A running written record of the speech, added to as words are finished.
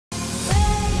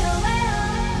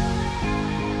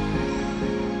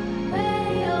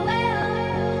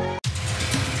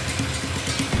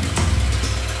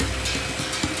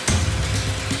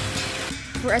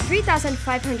For a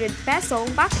 3,500 peso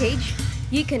package,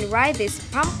 you can ride this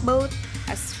pump boat,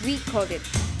 as we called it,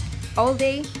 all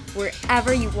day,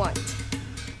 wherever you want.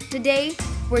 Today,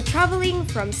 we're traveling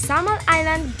from Samal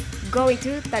Island going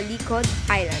to Talicud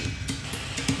Island.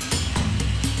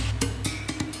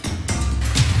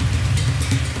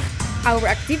 Our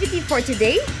activity for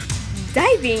today?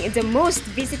 Diving in the most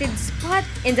visited spot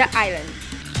in the island,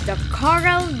 the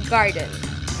Coral Garden.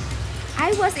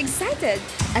 I was excited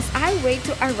as I wait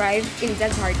to arrive in the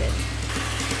garden.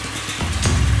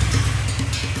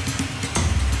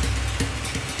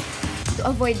 To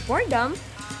avoid boredom,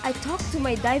 I talked to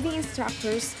my diving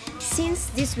instructors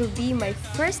since this will be my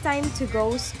first time to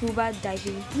go scuba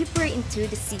diving deeper into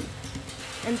the sea.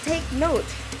 And take note,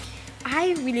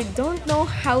 I really don't know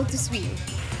how to swim.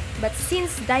 But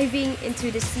since diving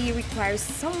into the sea requires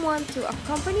someone to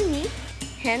accompany me,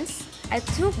 hence, I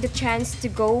took the chance to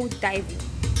go diving.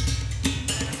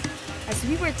 As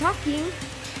we were talking,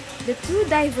 the two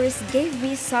divers gave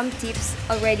me some tips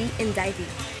already in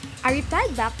diving. I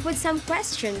replied back with some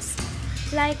questions,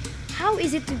 like how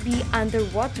is it to be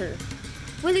underwater?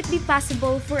 Will it be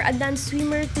possible for a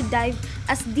non-swimmer to dive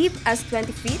as deep as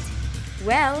 20 feet?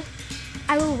 Well,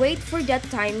 I will wait for that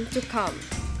time to come.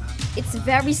 It's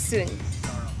very soon.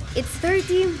 It's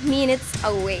 30 minutes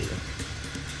away.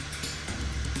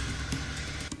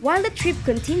 While the trip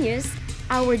continues,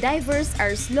 our divers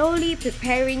are slowly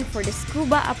preparing for the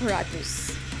scuba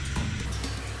apparatus.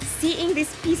 Seeing these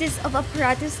pieces of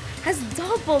apparatus has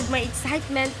doubled my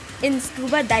excitement in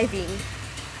scuba diving.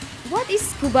 What is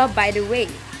scuba, by the way?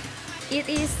 It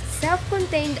is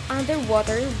self-contained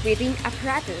underwater breathing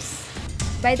apparatus.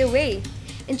 By the way,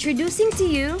 introducing to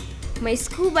you my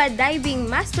scuba diving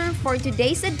master for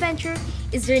today's adventure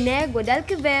is Rene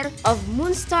Guadalquivir of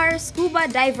Moonstar Scuba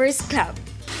Divers Club.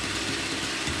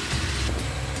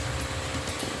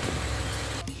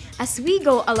 As we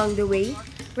go along the way,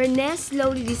 Rene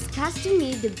slowly discussed to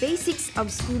me the basics of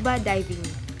scuba diving.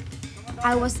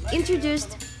 I was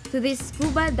introduced to this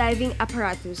scuba diving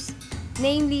apparatus,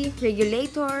 namely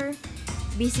regulator,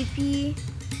 BCP,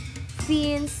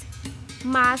 fins,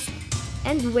 mask,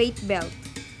 and weight belt.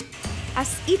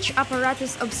 As each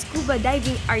apparatus of scuba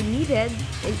diving are needed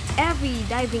in every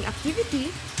diving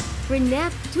activity, Rene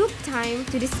took time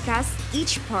to discuss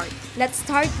each part. Let's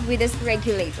start with this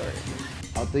regulator.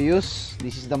 How to use.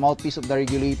 This is the mouthpiece of the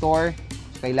regulator.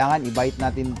 So, kailangan i-bite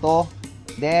natin to.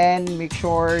 Then, make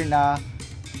sure na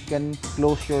you can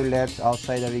close your lips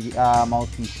outside the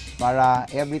mouthpiece. Para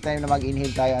every time na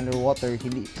mag-inhale tayo underwater,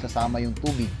 hindi sasama yung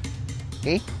tubig.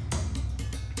 Okay?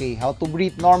 Okay, how to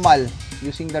breathe normal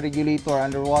using the regulator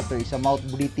underwater is a mouth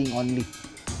breathing only.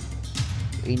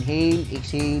 Inhale,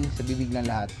 exhale, sa bibig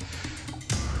lang lahat.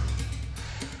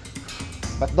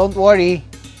 But don't worry,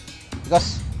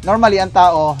 because normally ang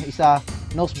tao is a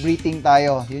nose breathing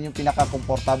tayo. Yun yung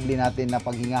pinaka-komportable natin na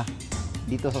paghinga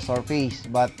dito sa surface.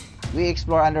 But we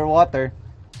explore underwater,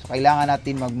 so kailangan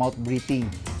natin mag-mouth breathing.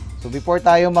 So before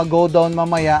tayo mag-go down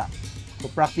mamaya, so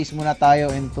practice muna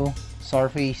tayo into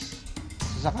surface.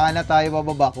 So saka na tayo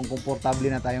bababa kung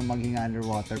komportable na tayong maghinga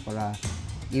underwater para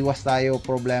iwas tayo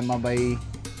problema by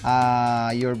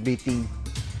your breathing.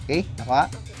 Okay? Naka?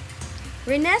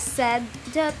 Rene said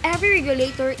that every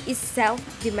regulator is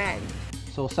self-demand.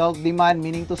 So self-demand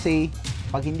meaning to say,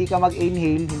 pag hindi ka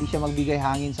mag-inhale, hindi siya magbigay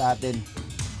hangin sa atin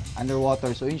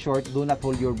underwater. So in short, do not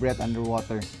hold your breath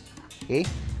underwater. Okay?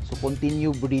 So continue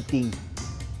breathing.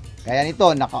 Kaya nito,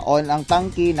 naka-on ang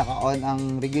tangke, naka-on ang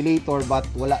regulator, but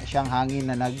wala siyang hangin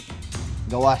na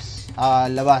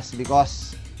labas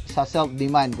because sa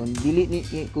self-demand.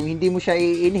 Kung hindi mo siya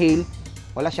i-inhale,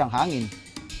 wala siyang hangin.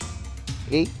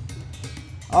 Okay?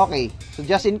 Okay, so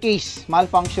just in case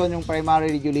malfunction yung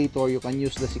primary regulator, you can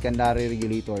use the secondary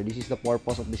regulator. This is the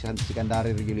purpose of the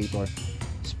secondary regulator.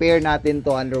 Spare natin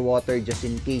to underwater just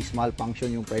in case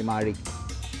malfunction yung primary.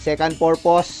 Second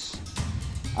purpose,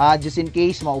 just in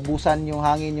case maubusan yung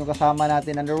hangin yung kasama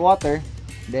natin underwater,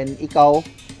 then ikaw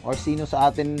or sino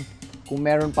sa atin, kung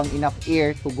meron pang enough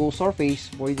air to go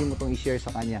surface, pwede mo itong i-share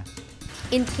sa kanya.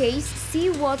 In case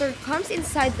seawater comes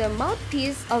inside the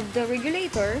mouthpiece of the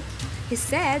regulator, he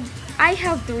said, I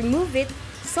have to remove it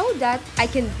so that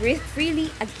I can breathe freely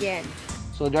again.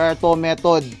 So there are two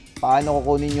methods paano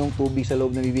kukunin yung tubig sa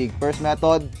loob ng bibig. First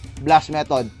method, blast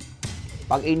method.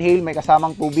 Pag inhale, may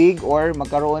kasamang tubig or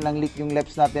magkaroon ng leak yung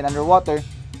lips natin underwater,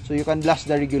 so you can blast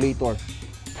the regulator.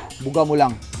 Buga mo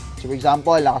lang. So for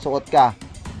example, nakasuot ka,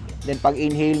 then pag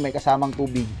inhale, may kasamang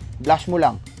tubig. Blast mo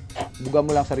lang. Buga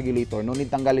mo lang sa regulator. No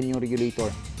need tanggalin yung regulator.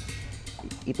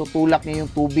 Itutulak niya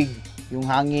yung tubig, yung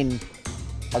hangin.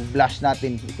 Pag blast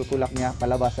natin, itutulak niya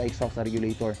palabas sa exhaust sa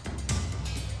regulator.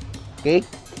 Okay?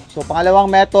 So, pangalawang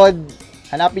method,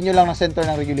 hanapin nyo lang ng center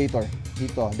ng regulator.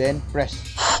 Dito. Then, press.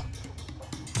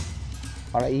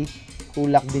 Para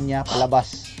itulak din niya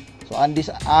palabas. So,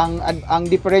 ang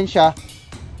diferensya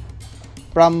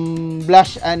from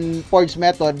blush and purge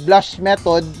method. Blush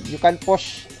method, you can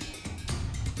push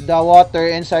the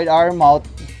water inside our mouth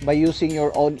by using your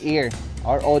own ear.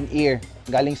 Our own ear.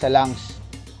 Galing sa lungs.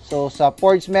 So, sa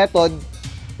purge method,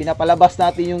 pinapalabas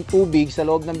natin yung tubig sa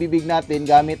loob ng bibig natin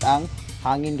gamit ang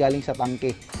hangin galing sa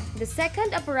tangke. The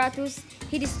second apparatus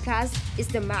he discussed is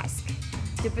the mask,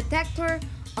 the protector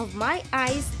of my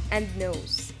eyes and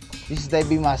nose. This is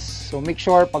diving mask. So make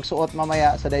sure pag suot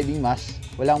mamaya sa diving mask,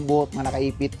 walang buhok na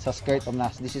nakaipit sa skirt of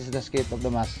mask. This is the skirt of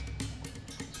the mask.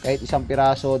 Kahit isang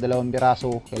piraso, dalawang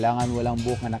piraso, kailangan walang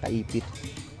buhok na nakaipit.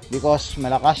 Because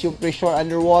malakas yung pressure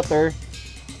underwater,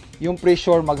 yung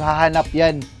pressure maghahanap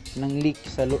yan ng leak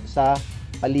sa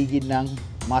paligid ng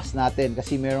mask natin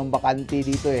kasi merong bakante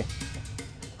dito eh.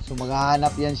 So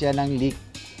maghahanap yan siya ng leak.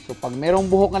 So pag merong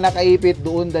buhok na nakaipit,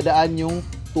 doon dadaan yung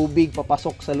tubig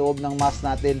papasok sa loob ng mask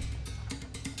natin.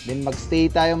 Then magstay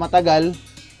tayo matagal,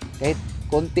 kahit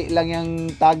konti lang yung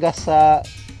tagas sa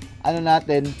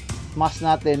mask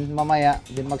natin mamaya.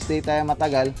 Then magstay tayo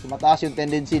matagal, so mataas yung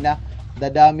tendency na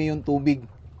dadami yung tubig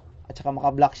at saka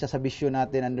makablock siya sa vision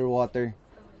natin underwater.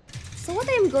 So what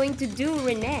I'm going to do,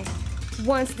 Rene,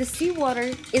 once the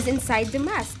seawater is inside the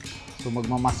mask? So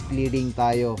magmamask clearing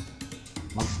tayo.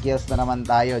 Mag-skills na naman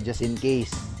tayo just in case.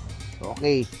 So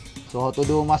okay. So how to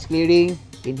do mask clearing?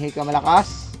 Inhale ka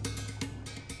malakas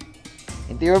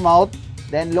into your mouth,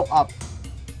 then look up.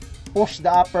 Push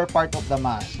the upper part of the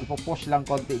mask. Ipo-push lang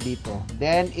konti dito.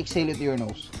 Then exhale it to your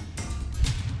nose.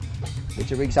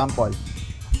 Let's for example.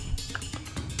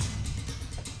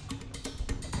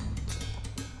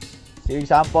 For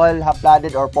example,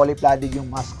 half-flooded or poly-flooded yung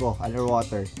mask ko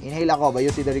underwater. Inhale ako by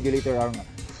using the regulator arm.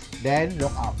 Then,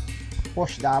 look up.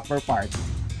 Push the upper part.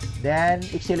 Then,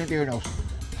 exhale into your nose.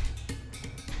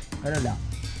 Ano lang.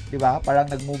 Diba?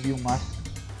 Parang nag-move yung mask.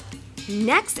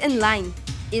 Next in line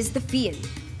is the fin.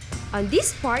 On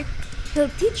this part,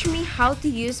 he'll teach me how to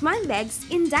use my legs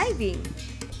in diving.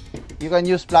 You can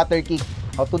use flutter kick.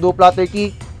 How to do flutter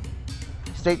kick?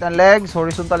 Straighten legs,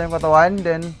 horizontal yung katawan,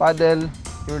 then paddle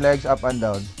your legs up and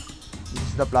down.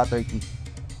 This is the flutter kick.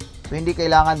 So, hindi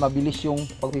kailangan mabilis yung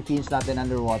pag-fins natin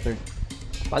underwater.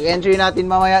 Pag entry natin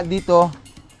mamaya dito,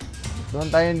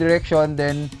 doon tayo yung direction,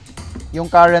 then yung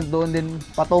current doon din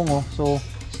patungo. So,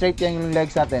 straight yung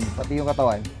legs natin, pati yung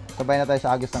katawan. Sabay na tayo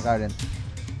sa agos ng current.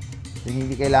 Then,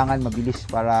 hindi kailangan mabilis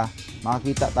para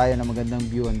makakita tayo ng magandang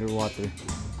view underwater.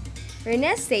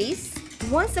 Rene says,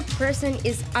 once a person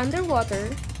is underwater,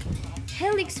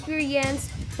 he'll experience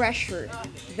pressure.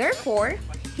 Therefore,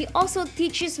 he also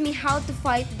teaches me how to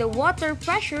fight the water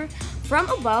pressure from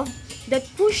above that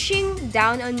pushing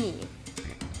down on me.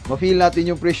 Ma-feel natin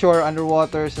yung pressure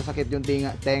underwater sa sakit yung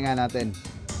tenga natin.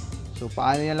 So,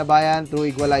 paano yan labayan?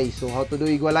 Through equalize. So, how to do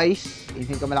equalize?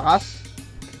 Inhale ka malakas.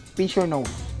 Pinch your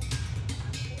nose.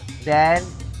 Then,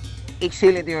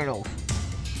 exhale into your nose.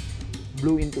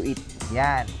 Blow into it.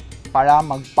 Yan. Para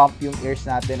mag-pump yung ears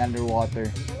natin underwater.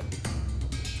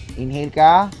 Inhale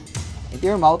ka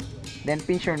into your mouth, then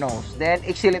pinch your nose, then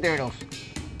exhale into your nose.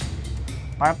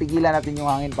 Parang pigilan natin yung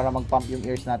hangin para mag-pump yung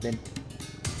ears natin.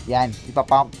 Yan,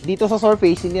 ipapump. Dito sa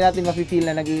surface, hindi natin mafe-feel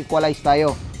na nag-equalize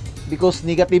tayo because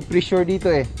negative pressure dito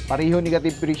eh. Pareho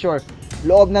negative pressure.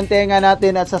 Loob ng tenga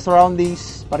natin at sa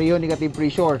surroundings, pareho negative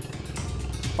pressure.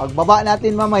 Pagbaba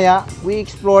natin mamaya, we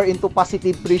explore into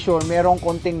positive pressure. Merong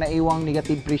konting naiwang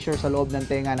negative pressure sa loob ng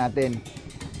tenga natin.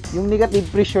 Yung negative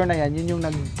pressure na yan, yun yung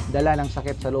nagdala ng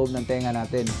sakit sa loob ng tenga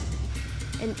natin.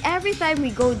 And every time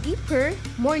we go deeper,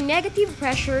 more negative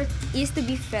pressure is to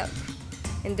be felt.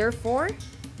 And therefore,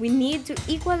 we need to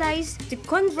equalize to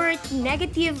convert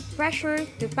negative pressure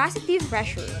to positive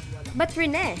pressure. But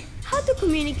Rene, how to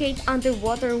communicate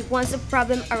underwater once a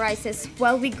problem arises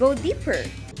while we go deeper?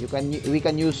 We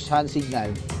can use hand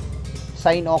signal.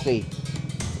 Sign okay.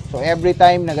 So every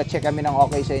time nag-check kami ng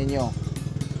okay sa inyo.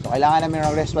 So, kailangan namin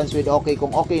ng response with okay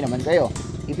kung okay naman kayo.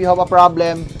 If you have a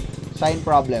problem, sign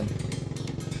problem.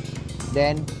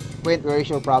 Then, wait, where is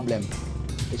your problem?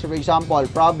 So, for example,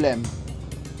 problem.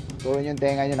 Turo nyo yung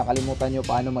tenga nyo, nakalimutan nyo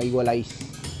paano ma-equalize.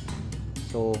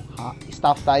 So,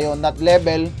 stop tayo on that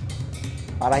level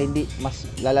para hindi mas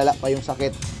lalala pa yung sakit.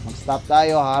 Mag-stop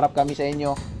tayo, haharap kami sa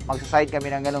inyo, magsaside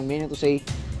kami ng ganong, meaning to say,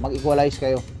 mag-equalize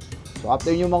kayo. So, after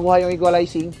nyo makuha yung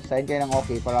equalizing, sign kayo ng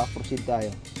okay para proceed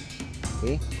tayo.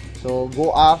 Okay? So, go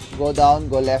up, go down,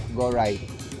 go left, go right.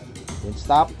 Then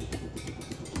stop.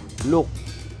 Look.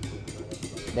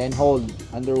 Then hold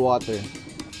underwater.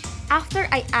 After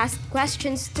I asked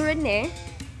questions to Rene,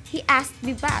 he asked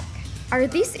me back, are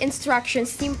these instructions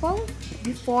simple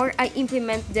before I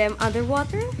implement them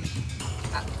underwater?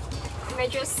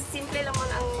 Medyo simple naman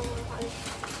ang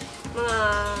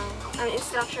mga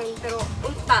instruction, pero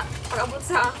unta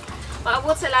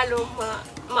pag-abot sa lalo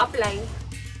ma-apply.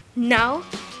 Now,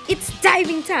 it's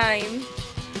diving time!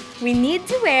 We need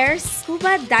to wear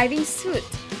scuba diving suit.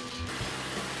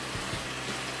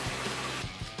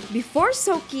 Before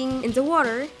soaking in the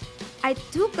water, I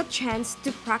took a chance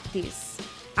to practice,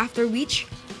 after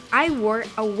which I wore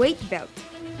a weight belt.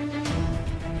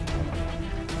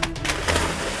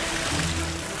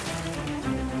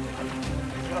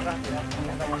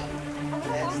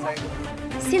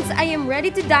 Since I am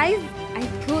ready to dive, I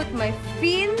put my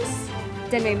fins,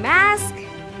 then my mask,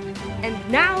 and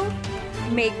now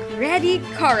make ready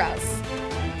corals.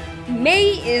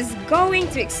 May is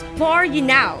going to explore you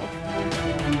now.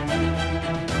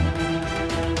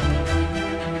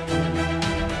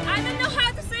 I don't know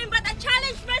how to swim, but I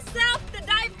challenge myself to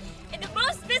dive in the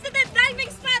most visited diving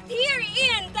spot here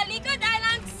in Talicud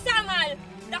Island, Samal,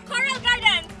 the Coral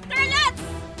Garden. TARALETS!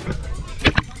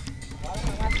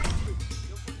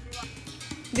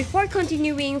 Before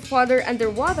continuing further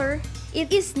underwater,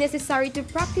 it is necessary to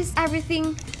practice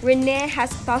everything Rene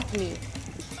has taught me.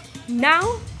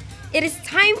 Now, it is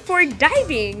time for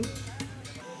diving!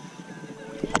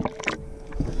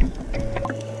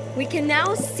 We can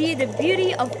now see the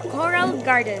beauty of Coral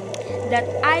Garden that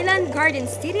Island Garden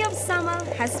City of Samal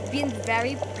has been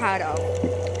very proud of.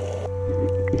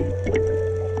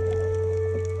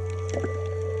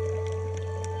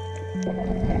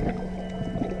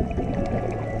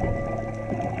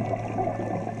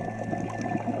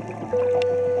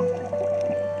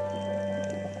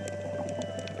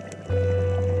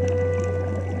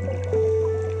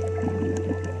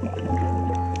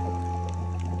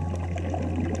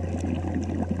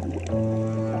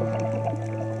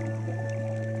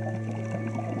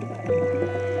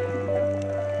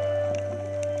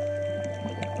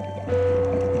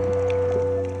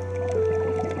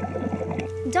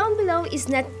 Down below is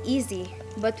not easy,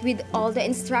 but with all the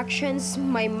instructions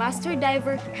my master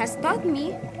diver has taught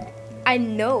me, I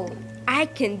know I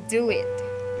can do it.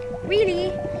 Really,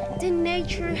 the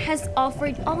nature has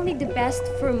offered only the best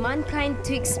for mankind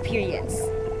to experience.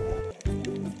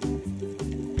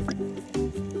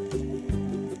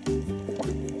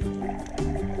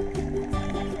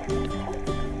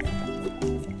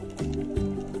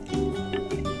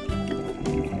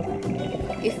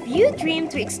 If you dream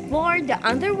to explore the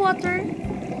underwater,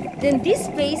 then this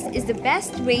place is the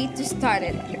best way to start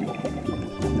it.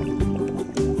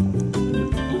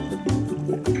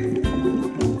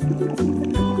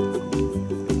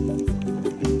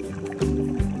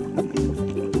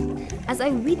 As I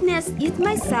witnessed it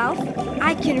myself,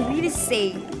 I can really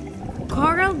say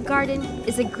Coral Garden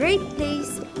is a great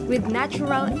place with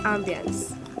natural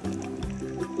ambience.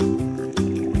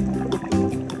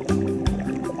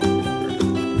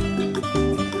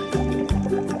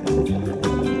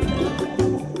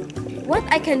 What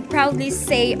I can proudly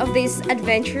say of this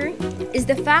adventure is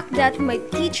the fact that my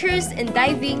teachers in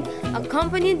diving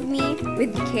accompanied me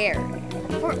with care.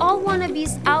 For all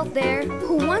wannabes out there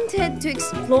who wanted to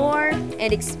explore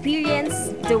and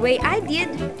experience the way I did,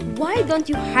 why don't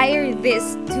you hire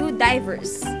these two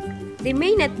divers? They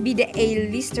may not be the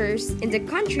A-listers in the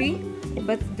country,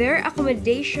 but their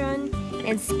accommodation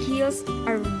and skills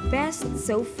are best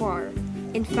so far.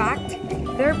 In fact,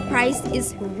 their price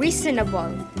is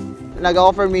reasonable.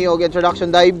 Nag-offer me og introduction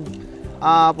dive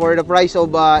for the price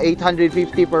of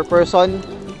 850 per person.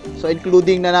 So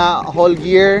including na whole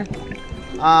gear,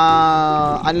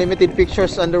 unlimited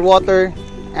pictures underwater,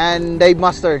 and dive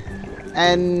master.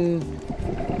 And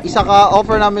isa ka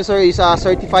offer namin sir is a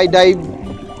certified dive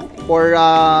for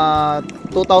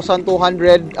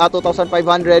 2,200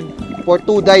 2,500 for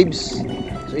 2 dives.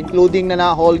 So including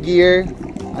na whole gear,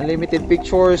 unlimited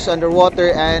pictures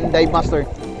underwater, and dive master.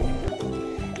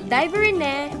 Diver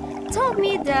Rene told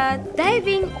me that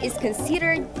diving is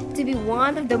considered to be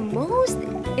one of the most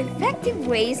effective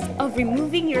ways of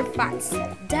removing your fats.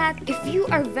 That if you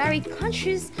are very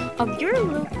conscious of your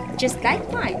look, just like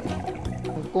mine.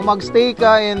 Kung magstay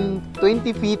ka in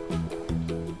 20 feet,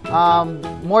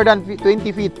 more than 20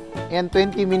 feet and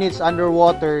 20 minutes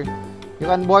underwater,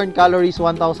 you can burn calories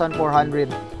 1,400.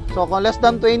 So kung less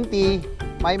than 20,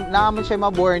 may naaman siya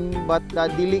ma-burn, but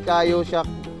dili kayo siya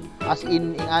as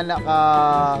in ana ka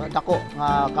dako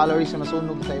nga calories na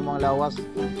masunog sa imong lawas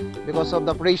because of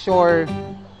the pressure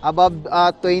above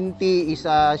 20 is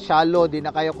shallow, di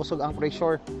na kayo kusog ang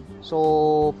pressure.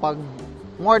 So pag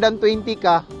more than 20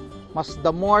 ka, mas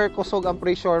the more kusog ang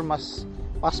pressure, mas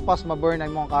paspas ma-burn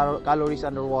ang mga calories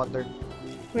underwater.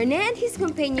 Rene and his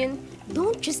companion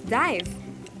don't just dive,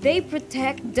 they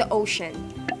protect the ocean.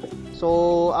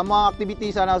 So, ang mga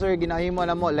activities sana sir ginahimo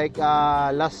na mo like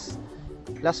last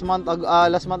month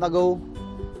ago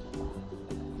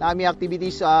nami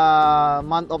activities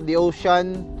month of the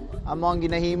ocean. Ang mga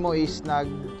ginahimo is nag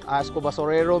scuba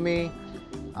sorero mi,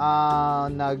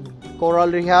 nag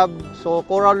coral rehab. So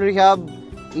coral rehab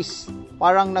is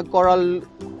parang nag coral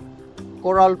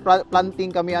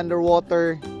planting kami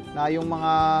underwater, na yung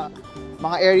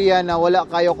mga area na wala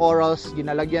kayo corals,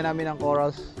 ginalagyan namin ng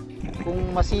corals.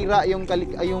 Kung masira yung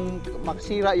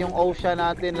ocean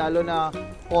natin, lalo na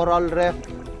coral reef,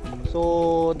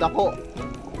 so dako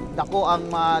ang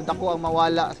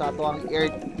mawala sa atong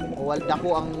earth, o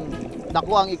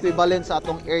dako ang equivalent sa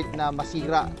atong earth na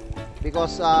masira,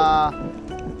 because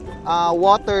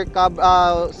water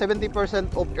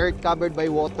 70% of earth covered by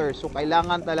water, so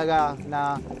kailangan talaga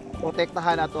na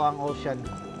protektahan nato ang ocean.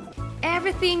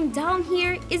 Everything down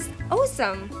here is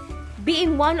awesome.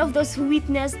 Being one of those who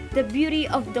witnessed the beauty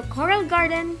of the coral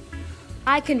garden,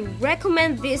 I can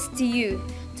recommend this to you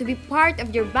to be part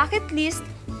of your bucket list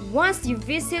once you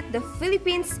visit the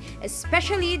Philippines,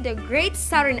 especially the great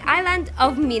southern island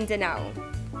of Mindanao.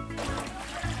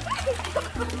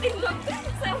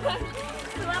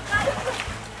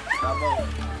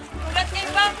 Ugat kay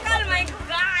Bakal, my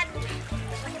God!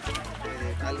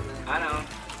 Ano?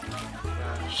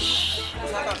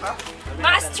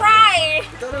 Must try!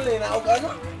 Ito na rin, ako ano?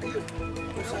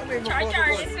 Char,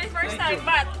 it's my first time,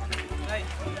 but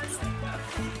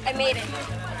I made it.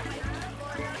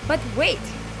 But wait,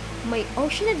 my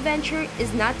ocean adventure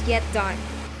is not yet done.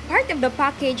 Part of the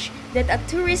package that a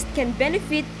tourist can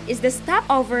benefit is the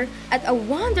stopover at a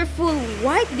wonderful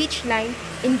white beach line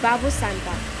in Davao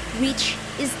Santa, which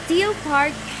is still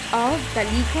part of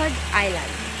Talicud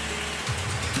Island.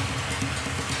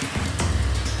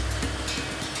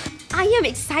 I am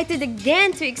excited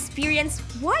again to experience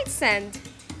white sand.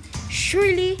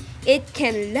 Surely it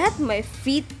can let my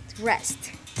feet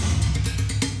rest.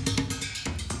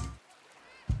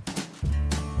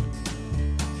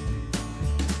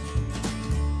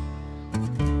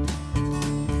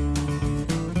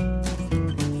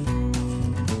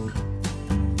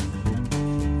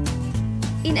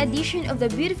 In addition of the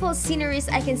beautiful sceneries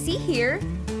I can see here,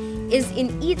 is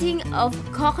in eating of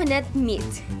coconut meat.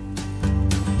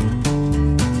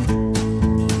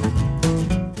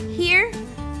 Here,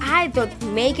 I don't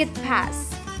make it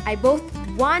pass. I bought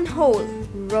one whole,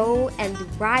 raw and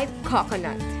ripe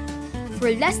coconut.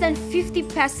 For less than 50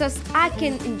 pesos, I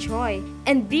can enjoy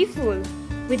and be full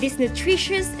with this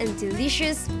nutritious and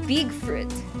delicious big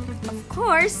fruit. Of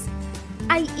course,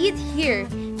 I eat here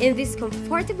in this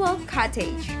comfortable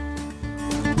cottage.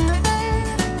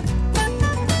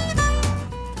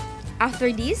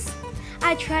 After this,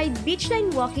 I tried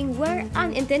beachline walking where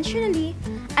unintentionally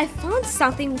I found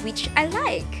something which I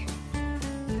like.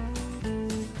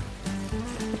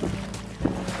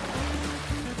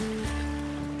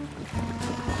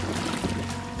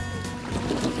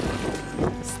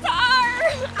 Star!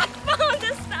 I found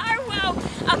a star! Wow!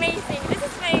 Amazing!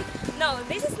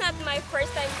 This is not my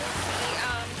first time to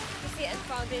see and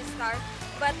found this star,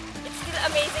 but it's still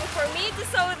amazing for me to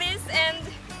saw this, and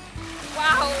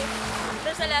wow!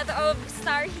 There's a lot of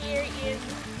star here in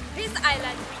this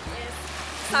island, which is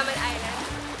Samal Island.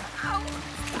 Wow!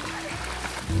 Star!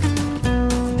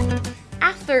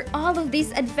 After all of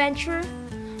this adventure,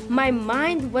 my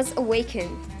mind was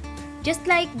awakened, just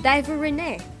like diver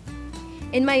Rene.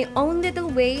 In my own little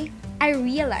way, I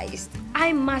realized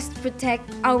I must protect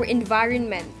our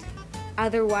environment.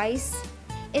 Otherwise,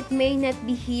 it may not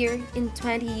be here in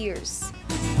 20 years.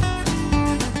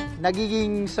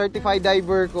 Nagiging certified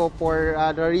diver ko for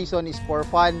the reason is for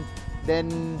fun.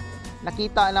 Then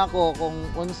nakita na ko kung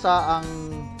unsa ang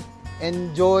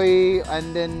enjoy,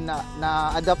 and then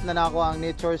na-adapt na ako ang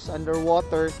natures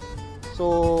underwater.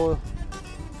 So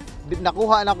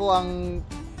nakuha na ko ang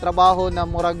trabaho na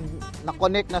murag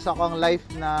na-connect na sa akong life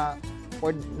na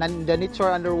for the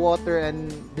nature underwater, and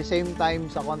the same time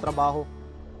sa akong trabaho.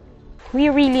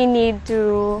 We really need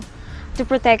to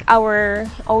protect our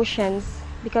oceans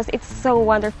because it's so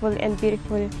wonderful and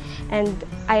beautiful, and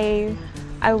I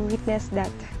witnessed that.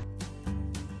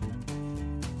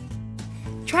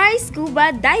 Try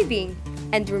scuba diving,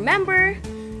 and remember,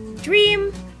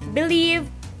 dream, believe,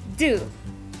 do.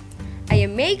 I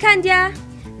am May Candia.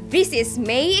 This is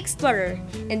MhaExplorer,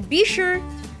 and be sure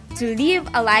to live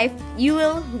a life you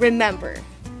will remember.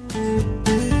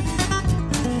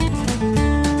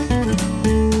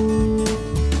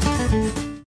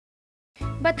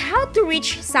 But how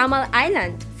reach Samal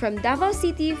Island from Davao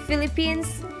City,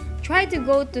 Philippines, try to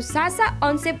go to Sasa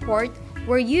Once Port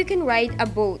where you can ride a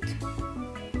boat.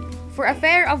 For a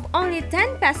fare of only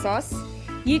 10 pesos,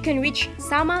 you can reach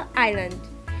Samal Island.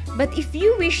 But if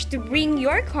you wish to bring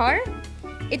your car,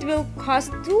 it will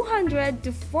cost 200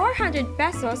 to 400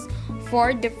 pesos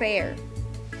for the fare.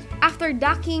 After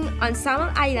docking on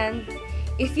Samal Island,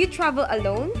 if you travel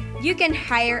alone, you can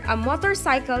hire a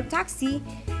motorcycle taxi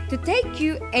to take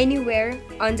you anywhere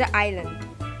on the island.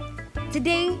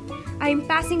 Today, I am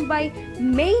passing by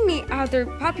many other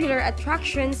popular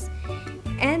attractions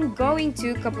and going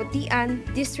to Kaputian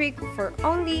district for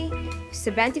only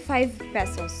 75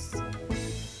 pesos.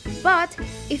 But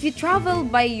if you travel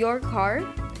by your car,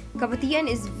 Kaputian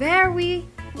is very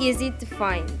easy to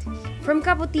find. From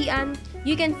Kaputian,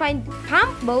 you can find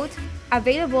pump boat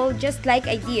available just like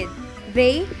I did.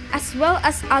 They, as well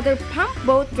as other pump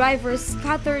boat drivers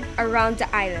scattered around the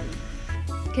island,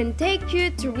 can take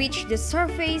you to reach the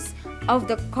surface of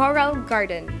the coral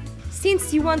garden.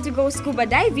 Since you want to go scuba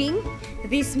diving,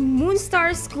 this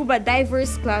Moonstar Scuba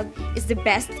Divers Club is the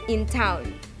best in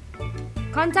town.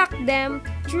 Contact them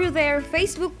through their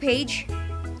Facebook page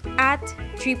at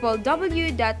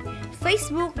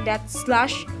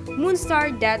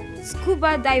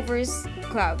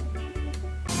www.facebook.com/moonstar.scubadiversclub.